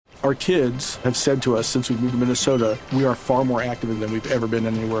Our kids have said to us since we moved to Minnesota, we are far more active than we've ever been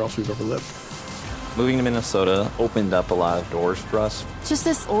anywhere else we've ever lived. Moving to Minnesota opened up a lot of doors for us. Just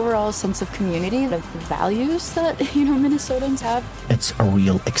this overall sense of community, of the values that, Minnesotans have. It's a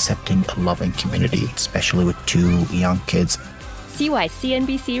real accepting, loving community, especially with 2 young kids. See why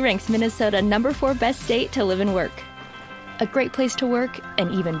CNBC ranks Minnesota number 4 best state to live and work. A great place to work,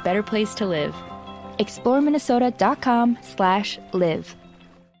 an even better place to live. ExploreMinnesota.com/live.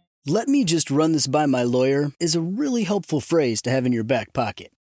 "Let me just run this by my lawyer" is a really helpful phrase to have in your back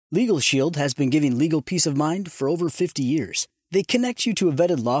pocket. Legal Shield has been giving legal peace of mind for over 50 years. They connect you to a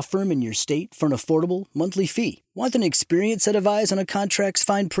vetted law firm in your state for an affordable monthly fee. Want an experienced set of eyes on a contract's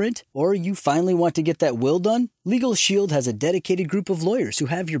fine print? Or you finally want to get that will done? Legal Shield has a dedicated group of lawyers who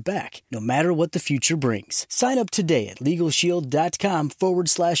have your back, no matter what the future brings. Sign up today at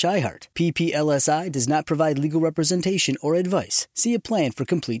LegalShield.com/iHeart. PPLSI does not provide legal representation or advice. See a plan for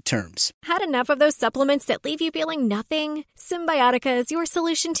complete terms. Had enough of those supplements that leave you feeling nothing? Symbiotica is your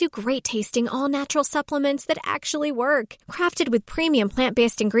solution to great-tasting, all-natural supplements that actually work. Crafted with premium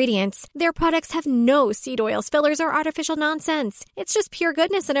plant-based ingredients, their products have no seed oils, fillers, or artificial nonsense. It's just pure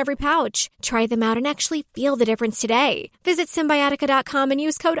goodness in every pouch. Try them out and actually feel the difference today. Visit Symbiotica.com and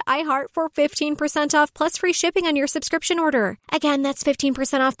use code IHEART for 15% off plus free shipping on your subscription order. Again, that's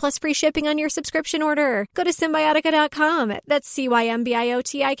 15% off plus free shipping on your subscription order. Go to Symbiotica.com. That's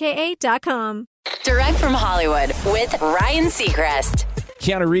CYMBIOTIKA.com. Direct from Hollywood with Ryan Seacrest.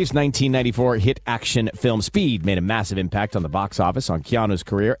 Keanu Reeves' 1994 hit action film Speed made a massive impact on the box office, on Keanu's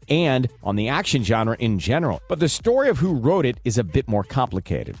career, and on the action genre in general. But the story of who wrote it is a bit more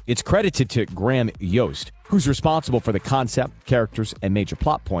complicated. It's credited to Graham Yost, who's responsible for the concept, characters, and major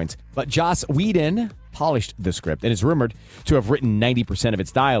plot points. But Joss Whedon polished the script and is rumored to have written 90% of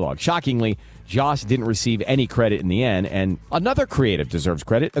its dialogue. Shockingly, Joss didn't receive any credit in the end, and another creative deserves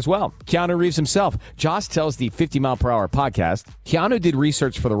credit as well. Keanu Reeves himself. Joss tells the 50 Mile Per Hour podcast, Keanu did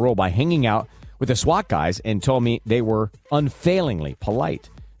research for the role by hanging out with the SWAT guys and told me they were unfailingly polite,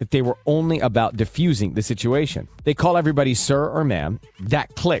 that they were only about diffusing the situation. They call everybody sir or ma'am.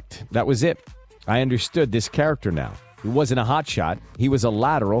 That clicked. That was it. I understood this character now. He wasn't a hotshot. He was a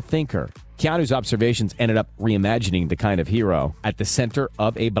lateral thinker. Keanu's observations ended up reimagining the kind of hero at the center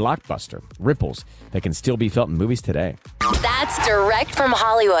of a blockbuster. Ripples that can still be felt in movies today. That's direct from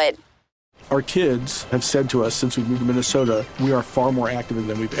Hollywood. Our kids have said to us since we moved to Minnesota, we are far more active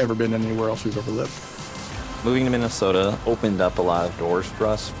than we've ever been anywhere else we've ever lived. Moving to Minnesota opened up a lot of doors for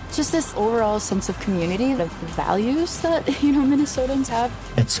us. Just this overall sense of community, of the values that, Minnesotans have.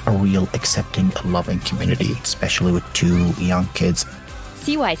 It's a real accepting, loving community, especially with 2 young kids.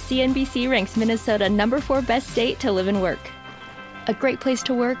 See why CNBC ranks Minnesota number 4 best state to live and work. A great place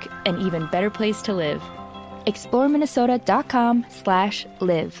to work, an even better place to live.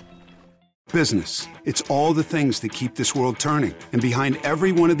 ExploreMinnesota.com/live. Business. It's all the things that keep this world turning. And behind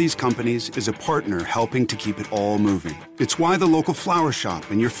every one of these companies is a partner helping to keep it all moving. It's why the local flower shop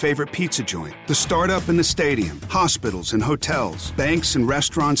and your favorite pizza joint, the startup and the stadium, hospitals and hotels, banks and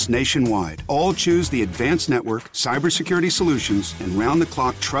restaurants nationwide all choose the advanced network, cybersecurity solutions, and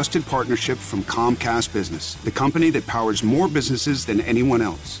round-the-clock trusted partnership from Comcast Business, the company that powers more businesses than anyone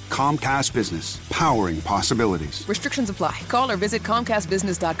else. Comcast Business, powering possibilities. Restrictions apply. Call or visit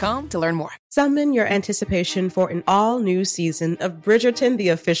ComcastBusiness.com to learn more. Summon your anticipation for an all-new season of Bridgerton, the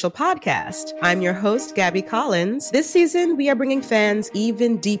official podcast. I'm your host, Gabby Collins. This season, we are bringing fans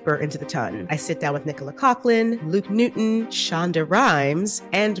even deeper into the ton. I sit down with Nicola Coughlan, Luke Newton, Shonda Rhimes,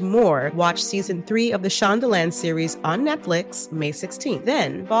 and more. Watch season 3 of the Shondaland series on Netflix, May 16th.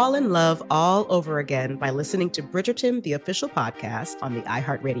 Then fall in love all over again by listening to Bridgerton, the official podcast on the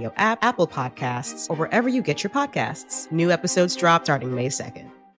iHeartRadio app, Apple Podcasts, or wherever you get your podcasts. New episodes drop starting May 2nd.